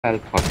I'll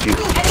fuck you.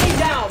 Enemy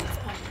down.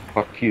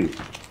 Fuck you.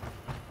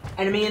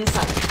 Enemy in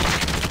sight.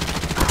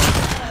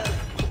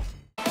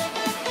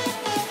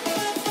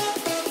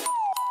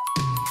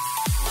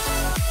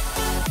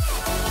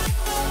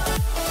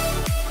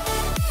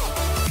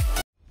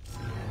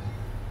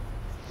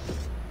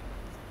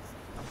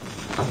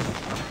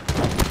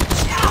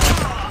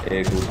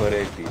 एक ऊपर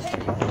एक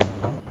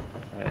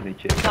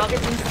नीचे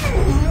Target in sight.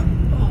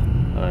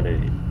 अरे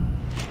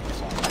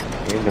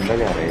ये बंदा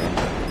क्या रहा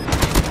है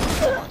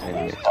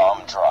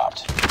Bomb dropped.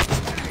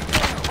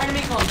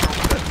 Enemy contact.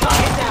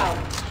 Target down.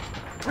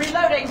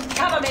 Reloading.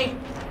 Cover me.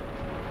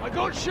 I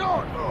got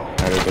shot.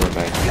 अरे तो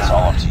भाई It's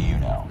all up to you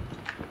now.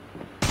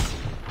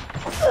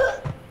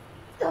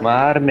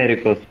 मार मेरे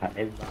को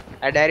साहिल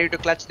I dare you to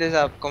clutch this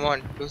up. Come on,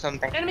 do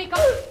something. Enemy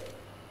contact.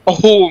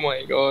 Oh my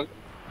god.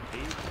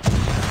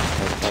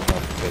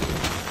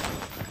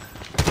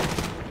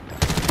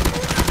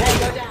 There you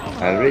go down.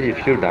 Rvenge, if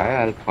you die,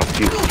 I'll fuck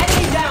you.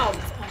 Enemy down.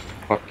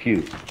 Fuck you.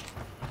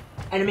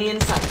 Enemy in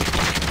sight.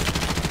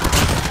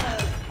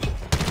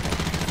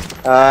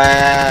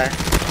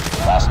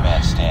 Last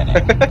man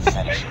standing.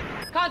 Finish.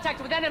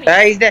 Contact with enemy.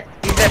 He's there.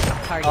 He's there.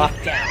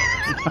 Target down.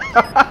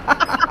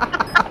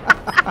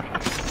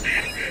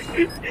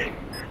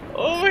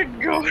 Oh my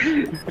god.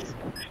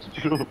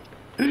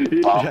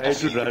 He tried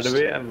to run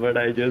away, but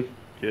I just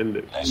killed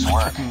him. Nice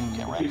work.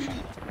 Get ready for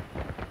the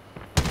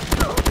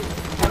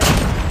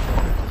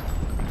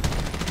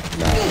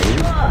Nice,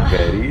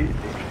 very.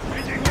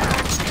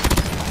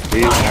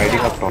 He's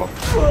hiding up top.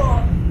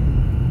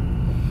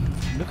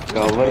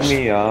 Cover me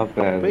up,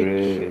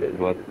 Rvenge.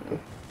 What?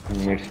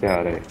 Mid से आ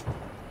रहे.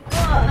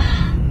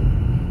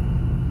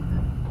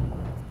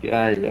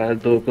 क्या यार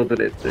दो को तो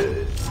लेते.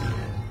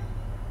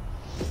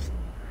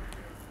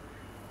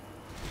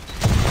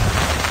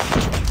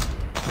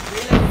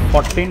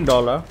 $14,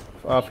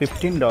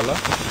 $15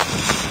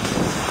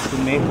 to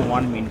make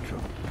one intro.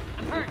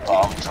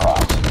 bomb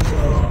dropped.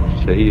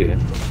 सही है.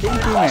 सेम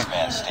टीम है Last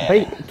man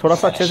भाई, standing. थोड़ा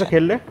सा अच्छे से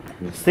खेल ले.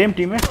 सेम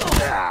टीम है.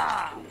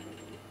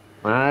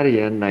 मार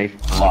यार knife.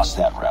 Lost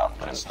that round,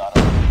 but it's not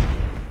over.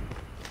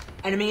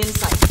 Enemy in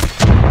sight.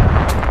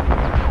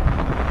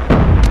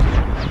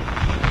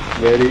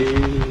 Very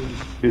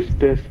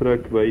distance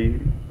रख भाई.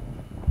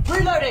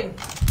 Reloading.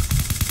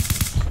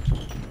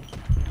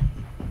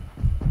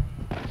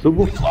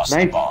 सुबह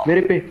नाइफ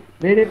मेरे पे.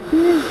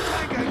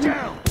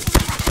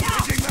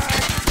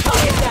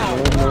 Target down.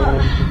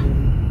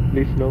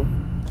 Please no.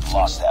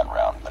 Lost that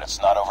round, but it's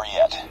not over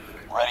yet.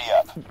 Ready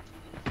up.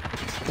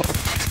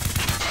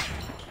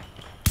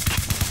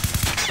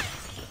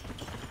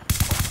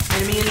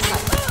 Enemy in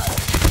sight.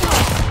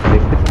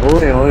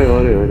 ओरे.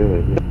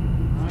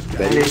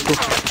 पहले इसको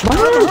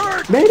मार.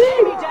 मेरे.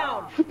 Enemy down.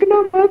 फुकना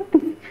मत.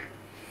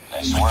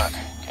 Nice work.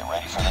 Get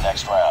ready for the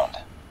next round.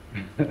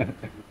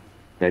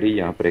 मेरी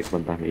यहाँ पर एक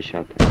बंदा हमेशा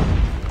आता है.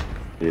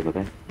 ये पता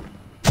है.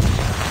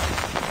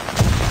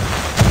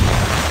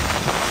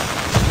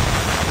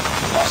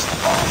 Lost the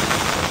bomb.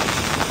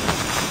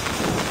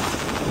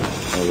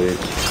 अरे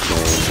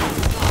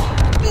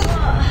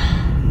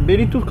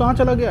बेरी तू कहाँ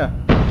चला गया?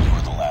 You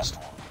were the last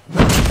one.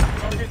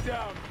 Target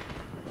down.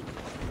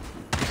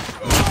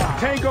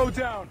 Tango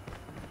down.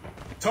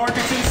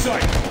 Target's in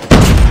sight.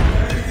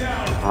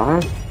 हाँ.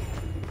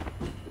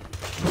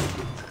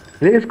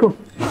 ले इसको.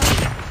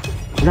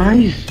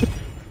 नाइस.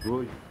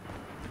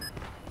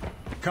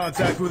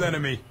 Contact with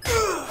enemy.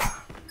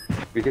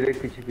 पीछे.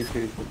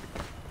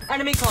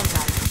 Enemy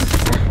contact.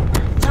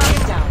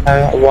 Target down.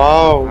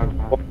 Wow.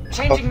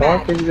 Changing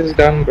What mag. is this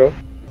done, bro?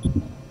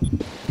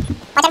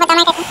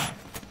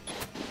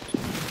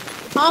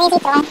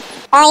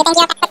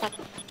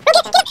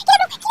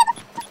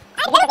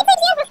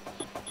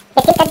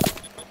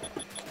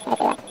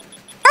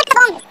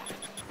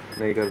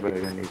 नहीं कर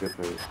पाएगा.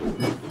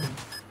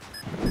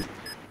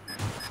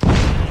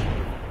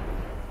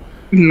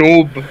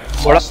 Noob.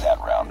 Lost that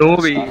round. but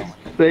Noob. it's not over.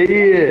 सही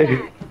है.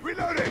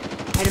 Reloading.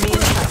 Enemy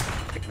in sight.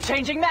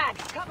 Changing mag.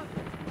 Cover.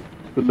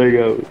 तो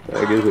लगा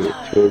आगे से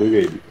छोड़ूंगा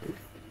ही.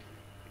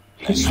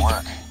 Nice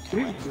work.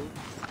 Get ready.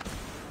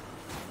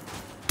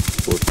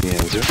 Post नहीं है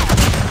मुझे.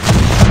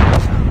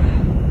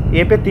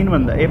 ए पे तीन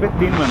बंदा.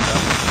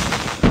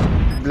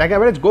 Black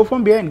average, go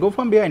from behind.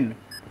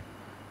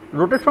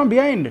 Rotate from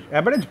behind.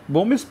 Average,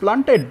 bomb is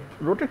planted.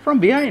 Rotate from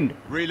behind.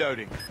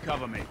 Reloading.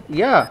 Cover me.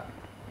 Yeah.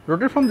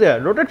 Rotate from there.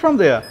 I'm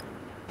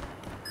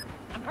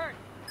hurt.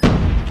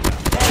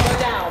 There you go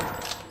down.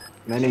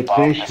 मैंने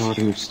इतने shot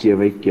miss किया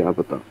भाई क्या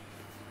पता.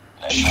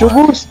 Nice work.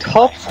 Shubu,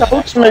 stop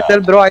scouts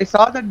myself, bro. I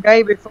saw that guy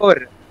before.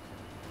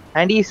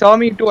 And he saw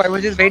me too. I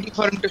was just waiting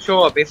for him to show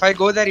up. If I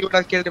go there, he would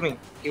have killed me.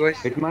 He was.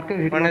 Hit marker.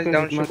 One is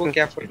down. Shubu,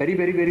 careful.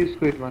 Very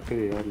उसको hit marker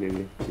यार ले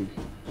please.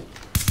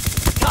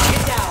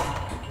 Target down.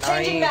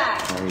 Changing mag.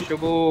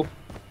 Shubu.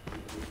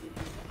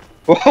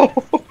 Oh,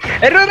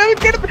 error,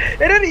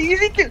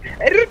 easy kill.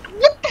 Error,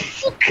 what the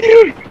fuck?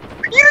 Error.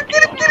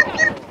 Kill.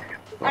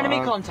 Enemy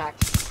contact.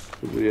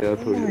 यार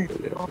थोड़ी.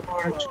 Oh,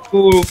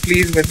 Shubu,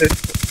 please win this.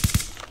 'Cause.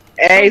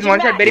 Hey, he's one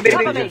shot. Very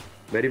Cover me.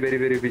 Very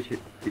पीछे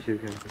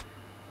से.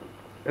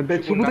 अबे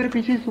सुबह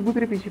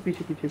तेरे पीछे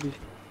पीछे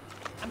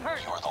I'm hurt.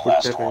 You're the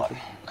last one.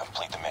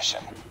 Complete the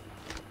mission.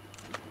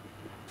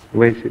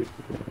 वैसे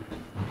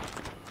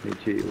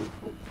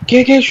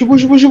नीचे क्या शुभू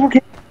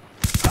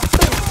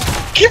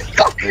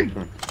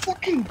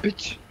fucking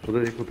bitch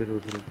उधर देखो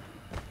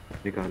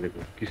निकाल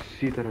देखो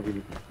किसी तरह भी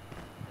निकाल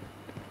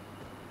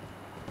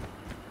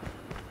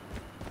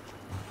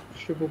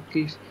Shubhu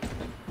please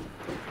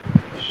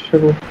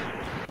Shubhu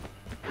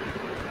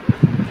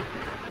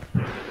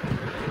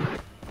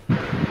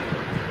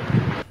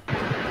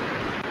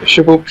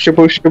Shibu,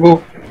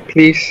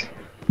 please.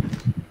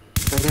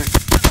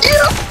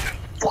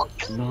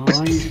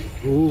 Nice.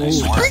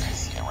 Nice work.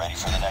 Get ready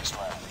for the next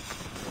round.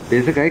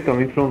 There's a guy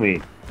coming from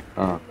me.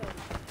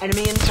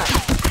 Enemy in sight.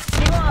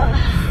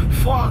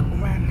 Fuck,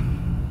 man.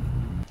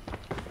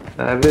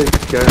 अबे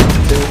क्या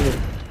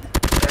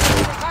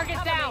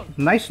Target down.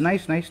 Nice.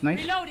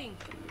 Reloading.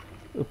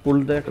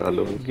 Pull that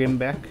Hello. game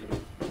back.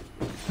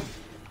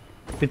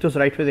 पितुस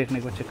right पे देखने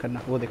को check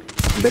करना वो देख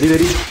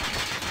very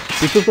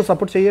पितुस को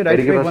support चाहिए राइट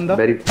पे एक बंदा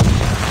very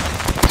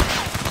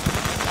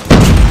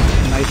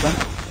नाइस वन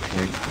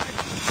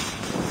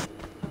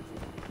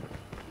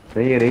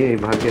नहीं है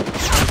भाग गया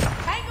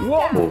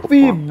वो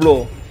P blow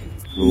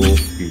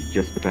he's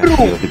just the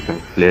best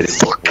player in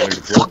the world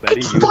bro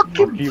very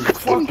you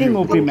fucking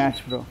OP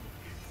match bro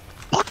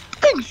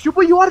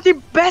Shibu, you are the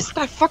best.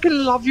 I fucking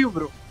love you,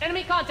 bro.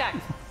 Enemy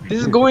contact.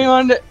 This is going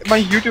on my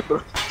YouTube,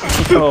 bro.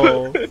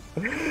 oh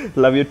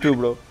love you too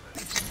bro